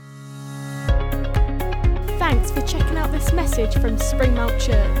Thanks for checking out this message from Springmount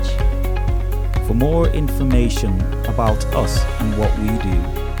Church. For more information about us and what we do,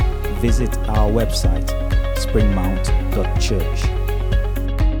 visit our website, springmount.church.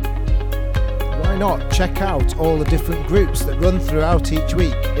 Why not check out all the different groups that run throughout each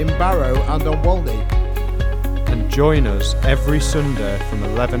week in Barrow and on Walney? And join us every Sunday from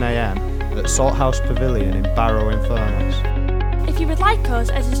 11 a.m. at Salthouse Pavilion in Barrow-in-Furness. If you would like us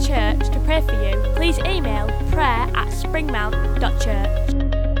as a church to pray for you, please email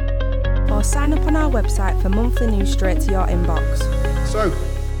prayer@springmount.church. Or sign up on our website for monthly news straight to your inbox. So,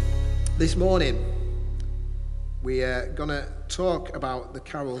 this morning, we are going to talk about the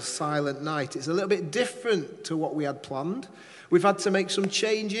carol Silent Night. It's a little bit different to what we had planned. We've had to make some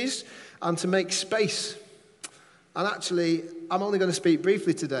changes and to make space. And actually, I'm only going to speak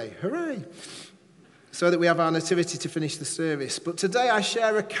briefly today. Hooray! So that we have our nativity to finish the service. But today I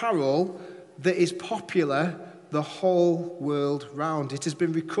share a carol that is popular the whole world round. It has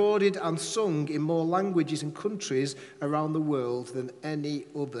been recorded and sung in more languages and countries around the world than any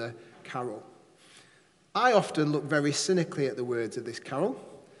other carol. I often look very cynically at the words of this carol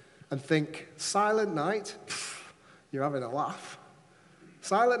and think, Silent Night? You're having a laugh.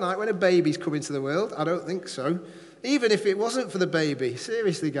 Silent Night when a baby's come into the world? I don't think so. Even if it wasn't for the baby.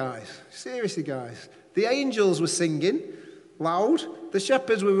 Seriously, guys. The angels were singing loud. The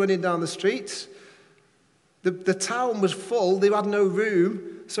shepherds were running down the streets. The town was full. They had no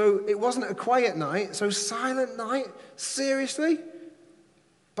room. So it wasn't a quiet night. So Silent Night? Seriously?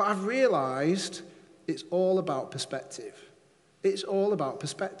 But I've realised it's all about perspective. It's all about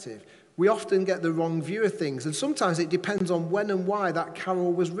perspective. We often get the wrong view of things. And sometimes it depends on when and why that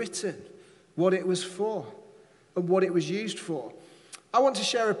carol was written, what it was for, and what it was used for. I want to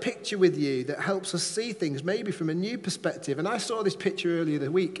share a picture with you that helps us see things maybe from a new perspective. And I saw this picture earlier this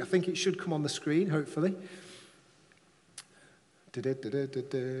week. I think it should come on the screen, hopefully. Have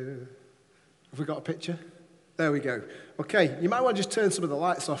we got a picture? There we go. Okay, you might want to just turn some of the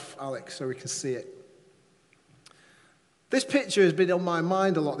lights off, Alex, so we can see it. This picture has been on my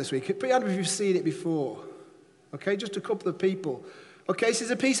mind a lot this week. Put your hand up if you've seen it before. Okay, just a couple of people. Okay, this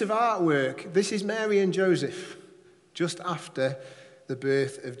is a piece of artwork. This is Mary and Joseph, just after the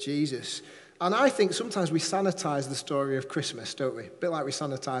birth of Jesus. And I think sometimes we sanitize the story of Christmas, don't we? A bit like we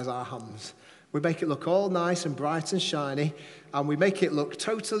sanitize our hands. We make it look all nice and bright and shiny, and we make it look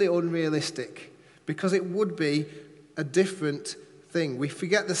totally unrealistic, because it would be a different thing. We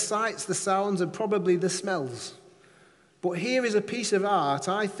forget the sights, the sounds, and probably the smells. But here is a piece of art,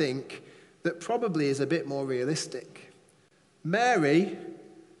 I think, that probably is a bit more realistic. Mary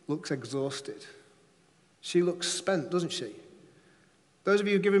looks exhausted. She looks spent, doesn't she? Those of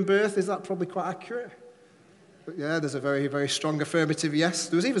you who've given birth, is that probably quite accurate? But yeah, there's a very, very strong affirmative yes.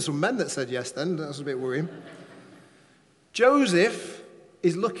 There was even some men that said yes then. That was a bit worrying. Joseph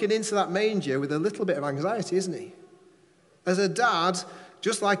is looking into that manger with a little bit of anxiety, isn't he? As a dad,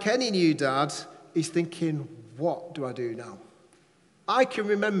 just like any new dad, he's thinking, what do I do now? I can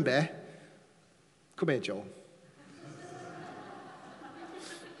remember... Come here, Joel.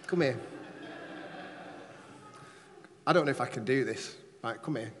 Come here. I don't know if I can do this. Right,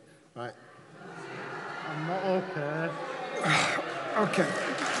 come here. Right. I'm not okay. Okay,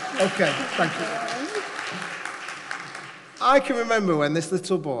 thank you. I can remember when this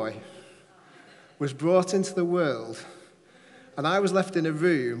little boy was brought into the world, and I was left in a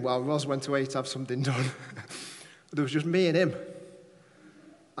room while Ros went away to have something done. There was just me and him.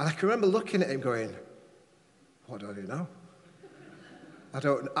 And I can remember looking at him going, what do I do now? I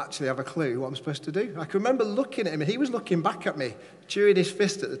don't actually have a clue what I'm supposed to do. I can remember looking at him, and he was looking back at me, chewing his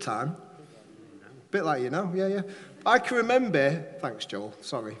fist at the time. A bit like you know, yeah. I can remember, thanks Joel,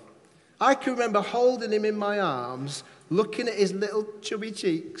 sorry. I can remember holding him in my arms, looking at his little chubby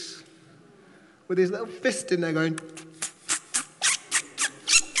cheeks, with his little fist in there going...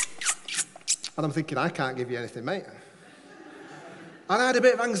 And I'm thinking, I can't give you anything, mate. And I had a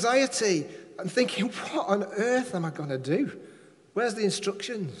bit of anxiety. I'm thinking, what on earth am I going to do? Where's the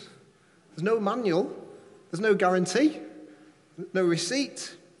instructions? There's no manual. There's no guarantee. No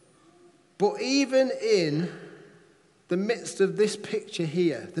receipt. But even in the midst of this picture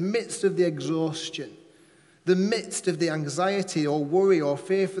here, the midst of the exhaustion, the midst of the anxiety or worry or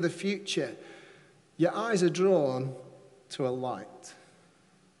fear for the future, your eyes are drawn to a light.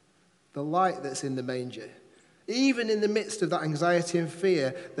 The light that's in the manger. Even in the midst of that anxiety and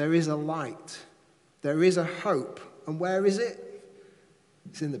fear, there is a light. There is a hope. And where is it?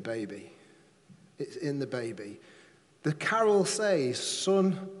 It's in the baby. It's in the baby. The carol says,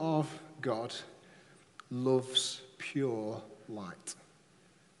 Son of God loves pure light.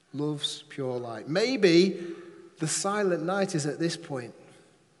 Loves pure light. Maybe The silent night is at this point.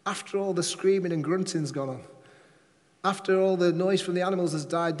 After all the screaming and grunting's gone on, after all the noise from the animals has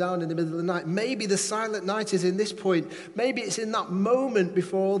died down in the middle of the night, maybe the silent night is in this point. Maybe it's in that moment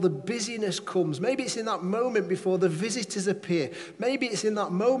before all the busyness comes. Maybe it's in that moment before the visitors appear. Maybe it's in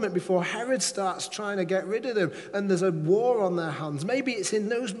that moment before Herod starts trying to get rid of them and there's a war on their hands. Maybe it's in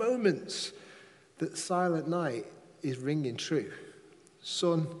those moments that silent night is ringing true.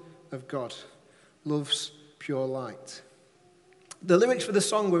 Son of God loves pure light. The lyrics for the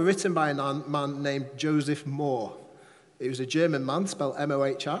song were written by a man named Joseph Mohr. He was a German man, spelled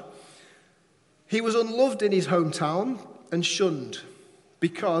M-O-H-R. He was unloved in his hometown and shunned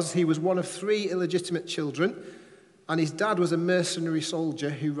because he was one of 3 illegitimate children, and his dad was a mercenary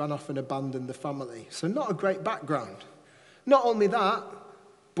soldier who ran off and abandoned the family. So not a great background. Not only that,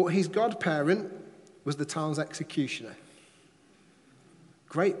 but his godparent was the town's executioner.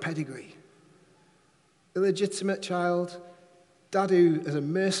 Great pedigree. Illegitimate child, dad who is a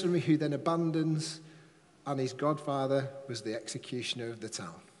mercenary who then abandons, and his godfather was the executioner of the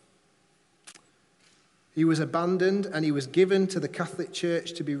town. He was abandoned and he was given to the Catholic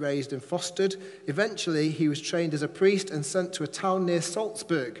Church to be raised and fostered. Eventually, he was trained as a priest and sent to a town near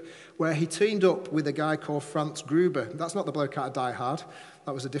Salzburg, where he teamed up with a guy called Franz Gruber. That's not the bloke out of Die Hard.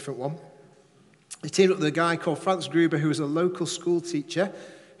 That was a different one. He teamed up with a guy called Franz Gruber, who was a local school teacher,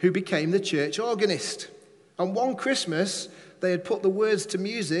 who became the church organist. And one Christmas, they had put the words to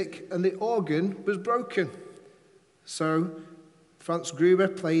music and the organ was broken. So Franz Gruber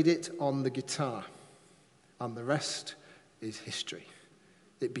played it on the guitar. And the rest is history.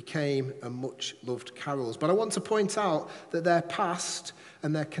 It became a much-loved carol. But I want to point out that their past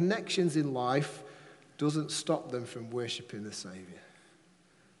and their connections in life doesn't stop them from worshipping the Saviour.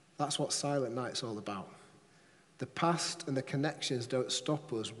 That's what Silent Night's all about. The past and the connections don't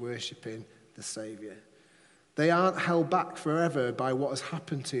stop us worshipping the Saviour. They aren't held back forever by what has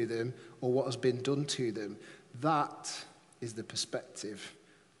happened to them or what has been done to them. That is the perspective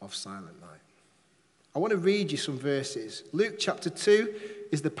of Silent Night. I want to read you some verses. Luke chapter 2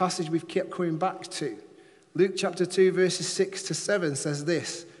 is the passage we've kept coming back to. Luke chapter 2 verses 6 to 7 says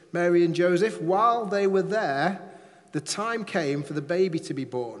this: Mary and Joseph, while they were there, the time came for the baby to be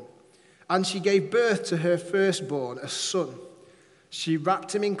born. And she gave birth to her firstborn, a son. She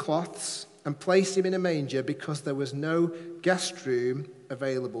wrapped him in cloths and placed him in a manger because there was no guest room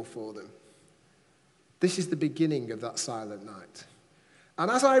available for them. This is the beginning of that silent night. And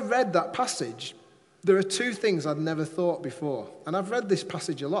as I read that passage, there are 2 things I'd never thought before. And I've read this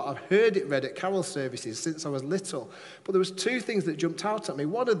passage a lot. I've heard it read at carol services since I was little. But there was 2 things that jumped out at me.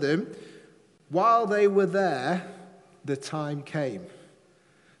 One of them, while they were there, the time came.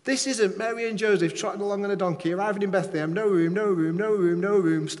 This isn't Mary and Joseph trotting along on a donkey, arriving in Bethlehem, no room, no room, no room, no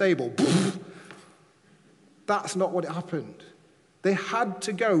room, stable. That's not what happened. They had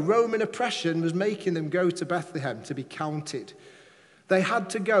to go. Roman oppression was making them go to Bethlehem to be counted. They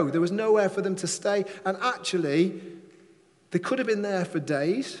had to go. There was nowhere for them to stay. And actually, they could have been there for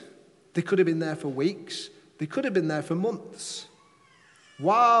days. They could have been there for weeks. They could have been there for months.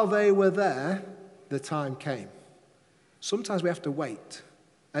 While they were there, the time came. Sometimes we have to wait.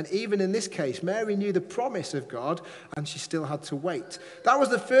 And even in this case, Mary knew the promise of God, and she still had to wait. That was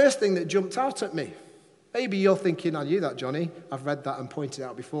the first thing that jumped out at me. Maybe you're thinking, I knew that, Johnny. I've read that and pointed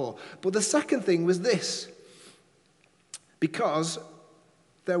out before. But the second thing was this. Because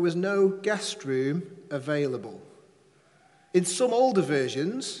there was no guest room available. In some older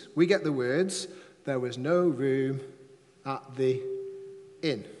versions, we get the words, there was no room at the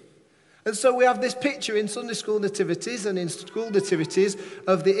inn. And so we have this picture in Sunday school nativities and in school nativities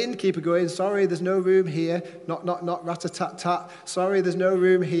of the innkeeper going, sorry, there's no room here, knock, knock, knock, rat-a-tat-tat, sorry, there's no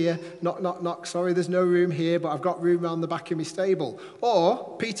room here, knock, knock, knock, sorry, there's no room here, but I've got room round the back of my stable.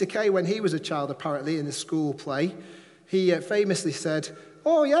 Or Peter Kay, when he was a child, apparently, in the school play, he famously said,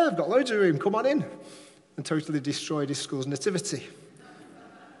 oh yeah, I've got loads of room, come on in, and totally destroyed his school's nativity.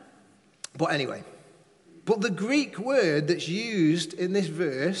 But anyway, but the Greek word that's used in this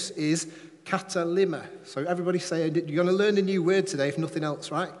verse is katalima. So everybody say, you're going to learn a new word today, if nothing else,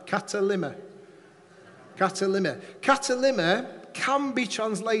 right? Katalima. Katalima. Katalima can be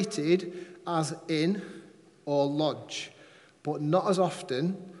translated as inn or lodge, but not as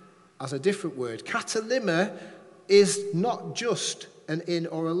often as a different word. Katalima is not just an inn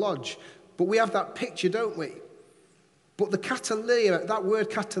or a lodge, but we have that picture, don't we? But the katalima, that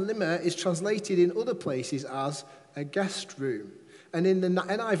word katalima, is translated in other places as a guest room. And in the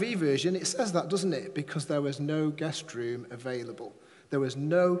NIV version, it says that, doesn't it? Because there was no guest room available. There was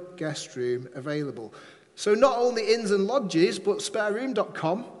no guest room available. So not only inns and lodges, but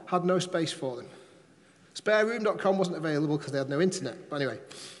spareroom.com had no space for them. Spareroom.com wasn't available because they had no internet. But anyway.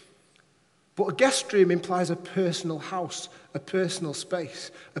 But a guest room implies a personal house, a personal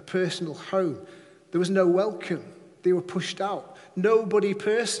space, a personal home. There was no welcome. They were pushed out. Nobody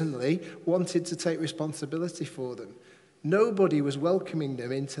personally wanted to take responsibility for them. Nobody was welcoming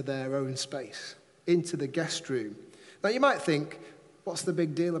them into their own space, into the guest room. Now you might think, what's the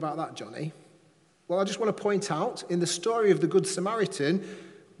big deal about that, Johnny? Well, I just want to point out, in the story of the Good Samaritan,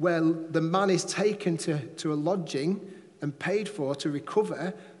 where the man is taken to a lodging and paid for to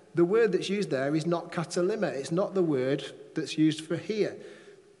recover, the word that's used there is not katalima. It's not the word that's used for here.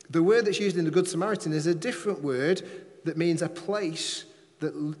 The word that's used in the Good Samaritan is a different word that means a place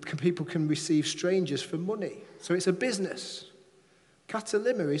that people can receive strangers for money. So it's a business.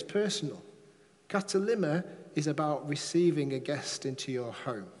 Katalima is personal. Katalima is about receiving a guest into your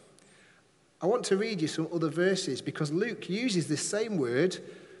home. I want to read you some other verses because Luke uses this same word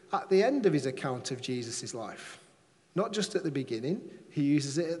at the end of his account of Jesus' life. Not just at the beginning, he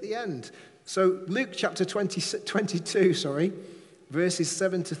uses it at the end. So Luke chapter 22, verses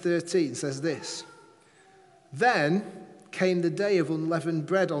 7 to 13 says this. Then came the day of unleavened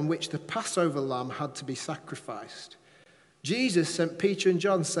bread on which the Passover lamb had to be sacrificed. Jesus sent Peter and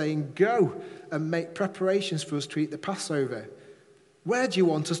John saying, "Go and make preparations for us to eat the Passover." "Where do you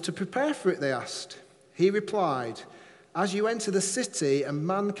want us to prepare for it?" they asked. He replied, "As you enter the city, a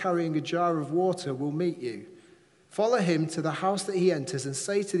man carrying a jar of water will meet you. Follow him to the house that he enters and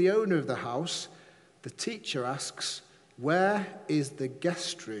say to the owner of the house, 'The teacher asks, where is the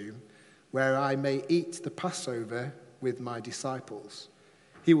guest room where I may eat the Passover with my disciples?'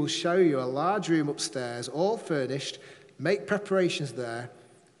 He will show you a large room upstairs, all furnished. Make preparations there."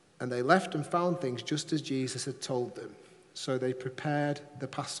 And they left and found things just as Jesus had told them. So they prepared the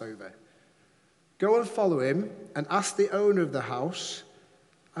Passover. Go and follow him and ask the owner of the house,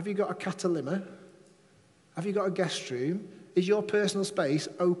 "Have you got a katalima? Have you got a guest room? Is your personal space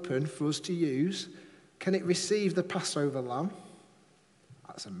open for us to use? Can it receive the Passover lamb?"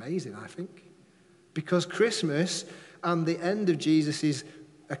 That's amazing, I think. Because Christmas and the end of Jesus'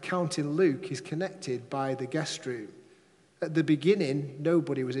 account in Luke is connected by the guest room. At the beginning,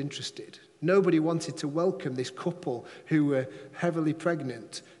 nobody was interested. Nobody wanted to welcome this couple who were heavily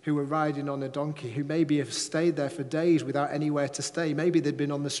pregnant, who were riding on a donkey, who maybe have stayed there for days without anywhere to stay. Maybe they'd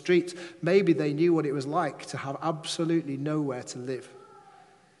been on the streets. Maybe they knew what it was like to have absolutely nowhere to live.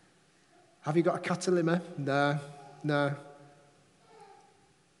 Have you got a katalima? No.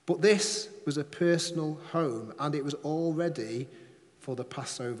 But this was a personal home, and it was all ready for the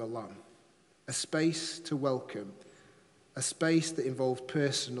Passover lamb. A space to welcome. A space that involved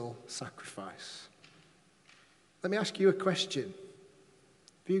personal sacrifice. Let me ask you a question.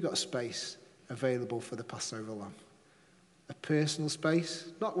 Have you got a space available for the Passover lamb? A personal space,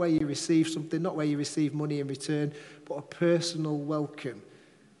 not where you receive something, not where you receive money in return, but a personal welcome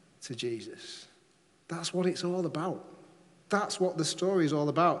to Jesus. That's what it's all about. That's what the story is all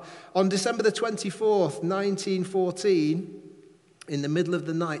about. On December the 24th, 1914, in the middle of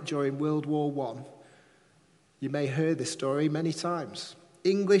the night during World War I, you may have heard this story many times.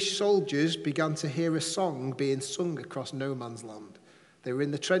 English soldiers began to hear a song being sung across no man's land. They were in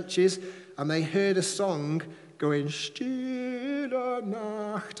the trenches and they heard a song going, "Stille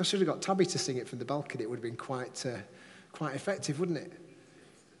Nacht." I should have got Tabby to sing it from the balcony. It would have been quite effective, wouldn't it?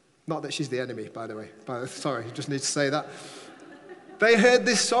 Not that she's the enemy, by the way. Sorry, just need to say that. They heard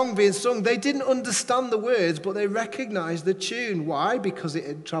this song being sung. They didn't understand the words, but they recognized the tune. Why? Because it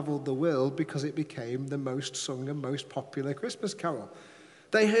had traveled the world, because it became the most sung and most popular Christmas carol.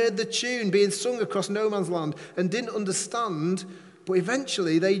 They heard the tune being sung across no man's land and didn't understand, but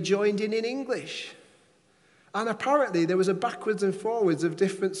eventually they joined in English. And apparently there was a backwards and forwards of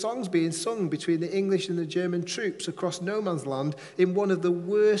different songs being sung between the English and the German troops across no man's land in one of the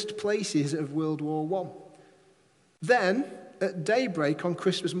worst places of World War I. Then, at daybreak on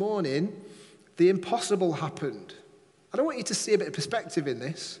Christmas morning, the impossible happened. I don't want you to see a bit of perspective in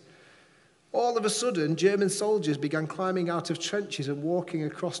this. All of a sudden, German soldiers began climbing out of trenches and walking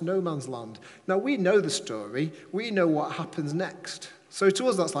across no man's land. Now, we know the story. We know what happens next. So to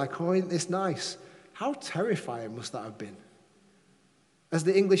us, that's like, oh, isn't this nice? How terrifying must that have been? As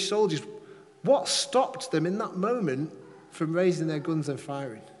the English soldiers, what stopped them in that moment from raising their guns and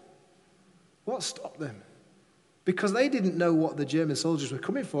firing? What stopped them? Because they didn't know what the German soldiers were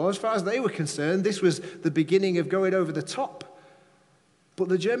coming for. As far as they were concerned, this was the beginning of going over the top. But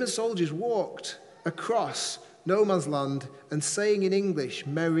the German soldiers walked across no man's land and saying in English,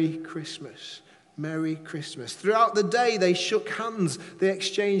 "Merry Christmas, Merry Christmas." Throughout the day, they shook hands, they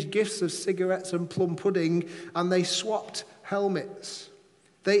exchanged gifts of cigarettes and plum pudding, and they swapped helmets.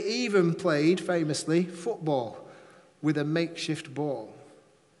 They even played, famously, football with a makeshift ball.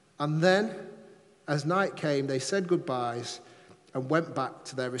 And then, as night came, they said goodbyes and went back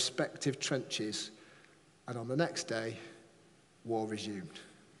to their respective trenches. And on the next day, war resumed.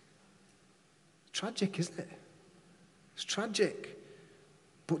 Tragic, isn't it? It's tragic.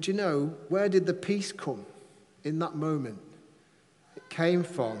 But do you know, where did the peace come in that moment? It came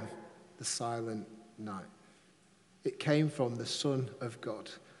from the silent night. It came from the Son of God,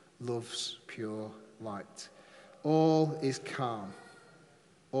 love's pure light. All is calm.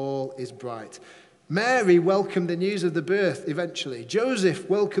 All is bright. Mary welcomed the news of the birth eventually. Joseph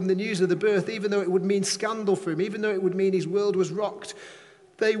welcomed the news of the birth, even though it would mean scandal for him, even though it would mean his world was rocked.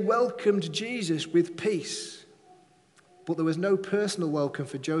 They welcomed Jesus with peace. But there was no personal welcome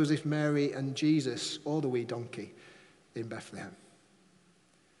for Joseph, Mary, and Jesus, or the wee donkey in Bethlehem.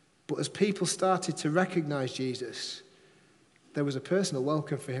 But as people started to recognize Jesus, there was a personal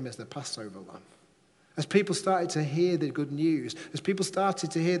welcome for him as the Passover lamb. As people started to hear the good news, as people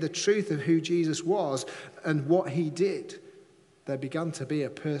started to hear the truth of who Jesus was and what he did, there began to be a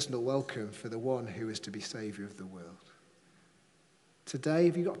personal welcome for the one who is to be Saviour of the world. Today,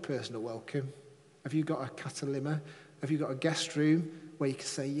 have you got a personal welcome? Have you got a katalima? Have you got a guest room where you can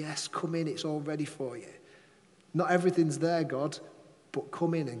say, yes, come in, it's all ready for you? Not everything's there, God, but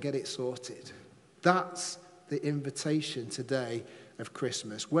come in and get it sorted. That's the invitation today of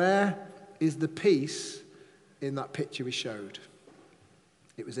Christmas. Where is the peace in that picture we showed?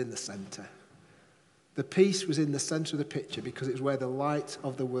 It was in the centre. The peace was in the centre of the picture because it's where the light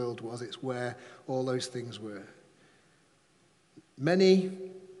of the world was. It's where all those things were. Many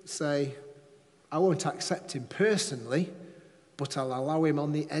say, I won't accept him personally, but I'll allow him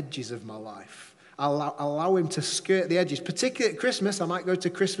on the edges of my life. I'll allow him to skirt the edges. Particularly at Christmas, I might go to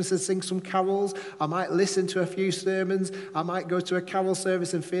Christmas and sing some carols. I might listen to a few sermons. I might go to a carol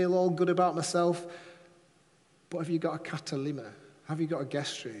service and feel all good about myself. But have you got a katalima? Have you got a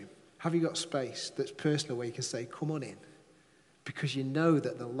guest room? Have you got space that's personal where you can say, come on in? Because you know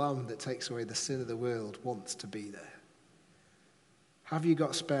that the Lamb that takes away the sin of the world wants to be there. Have you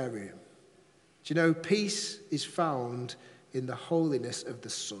got spare room? Do you know, peace is found in the holiness of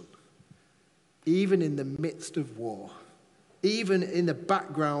the Son. Even in the midst of war, even in the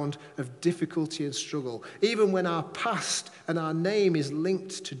background of difficulty and struggle, even when our past and our name is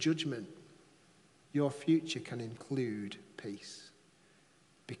linked to judgment, your future can include peace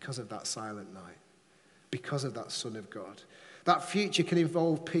because of that silent night, because of that Son of God. That future can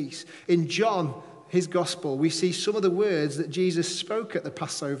involve peace. In John, his gospel, we see some of the words that Jesus spoke at the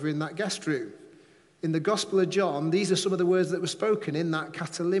Passover in that guest room. In the Gospel of John, these are some of the words that were spoken in that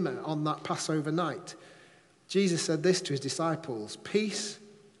katalima on that Passover night. Jesus said this to his disciples, peace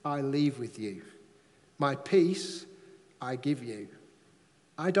I leave with you. My peace I give you.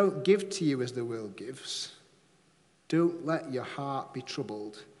 I don't give to you as the world gives. Don't let your heart be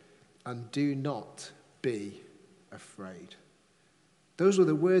troubled and do not be afraid. Those were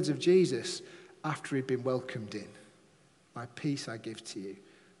the words of Jesus after he'd been welcomed in. My peace I give to you.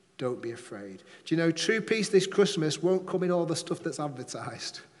 Don't be afraid. Do you know, true peace this Christmas won't come in all the stuff that's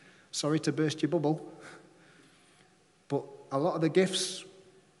advertised. Sorry to burst your bubble. But a lot of the gifts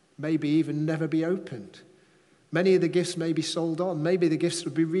maybe even never be opened. Many of the gifts may be sold on. Maybe the gifts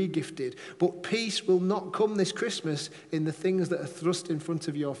will be re-gifted. But peace will not come this Christmas in the things that are thrust in front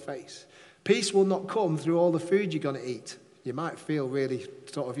of your face. Peace will not come through all the food you're going to eat. You might feel really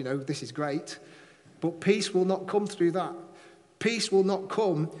sort of, this is great. But peace will not come through that. Peace will not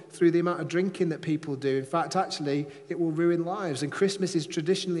come through the amount of drinking that people do. In fact, actually, it will ruin lives. And Christmas is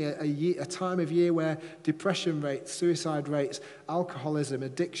traditionally a time of year where depression rates, suicide rates, alcoholism,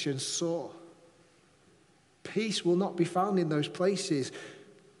 addiction soar. Peace will not be found in those places.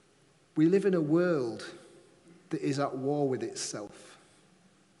 We live in a world that is at war with itself,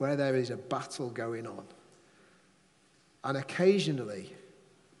 where there is a battle going on. And occasionally,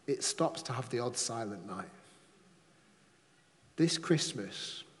 it stops to have the odd silent night. This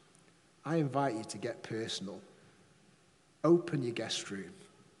Christmas, I invite you to get personal. Open your guest room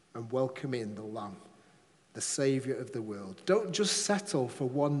and welcome in the Lamb, the Saviour of the world. Don't just settle for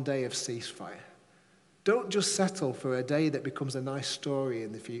one day of ceasefire. Don't just settle for a day that becomes a nice story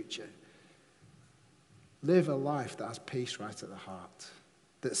in the future. Live a life that has peace right at the heart,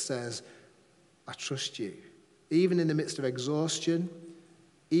 that says, I trust you. Even in the midst of exhaustion,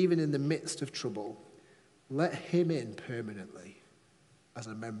 even in the midst of trouble, let him in permanently as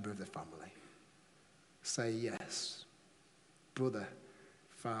a member of the family. Say yes, brother,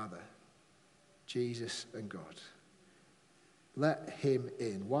 Father, Jesus and God. Let him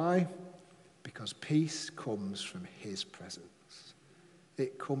in. Why? Because peace comes from his presence.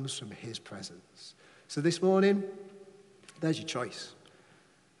 It comes from his presence. So this morning, there's your choice.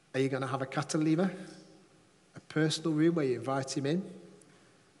 Are you going to have a Catalina, a personal room where you invite him in?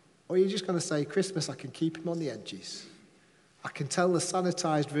 Or are you just going to say, Christmas, I can keep him on the edges. I can tell the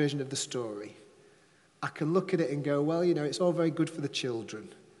sanitized version of the story. I can look at it and go, well, it's all very good for the children.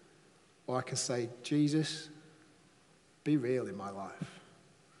 Or I can say, Jesus, be real in my life.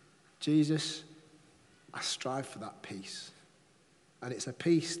 Jesus, I strive for that peace. And it's a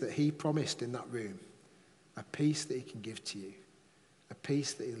peace that he promised in that room. A peace that he can give to you. A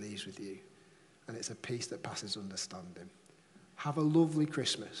peace that he leaves with you. And it's a peace that passes understanding. Have a lovely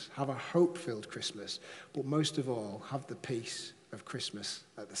Christmas. Have a hope-filled Christmas. But most of all, have the peace of Christmas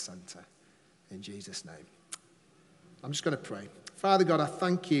at the centre. In Jesus' name. I'm just going to pray. Father God, I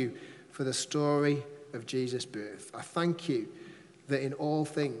thank you for the story of Jesus' birth. I thank you that in all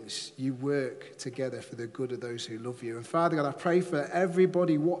things you work together for the good of those who love you. And Father God, I pray for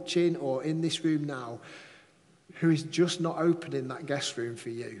everybody watching or in this room now who is just not opening that guest room for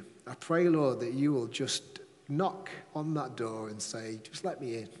you. I pray, Lord, that you will just knock on that door and say, just let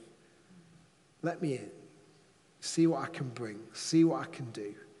me in. Let me in. See what I can bring. See what I can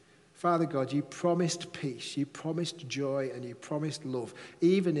do. Father God, you promised peace, you promised joy, and you promised love,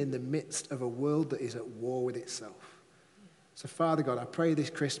 even in the midst of a world that is at war with itself. So Father God, I pray this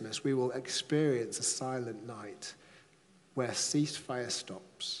Christmas we will experience a silent night where ceasefire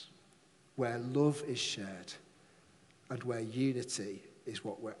stops, where love is shared, and where unity is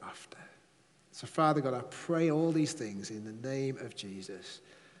what we're after. So Father God, I pray all these things in the name of Jesus.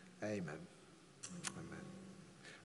 Amen. Amen.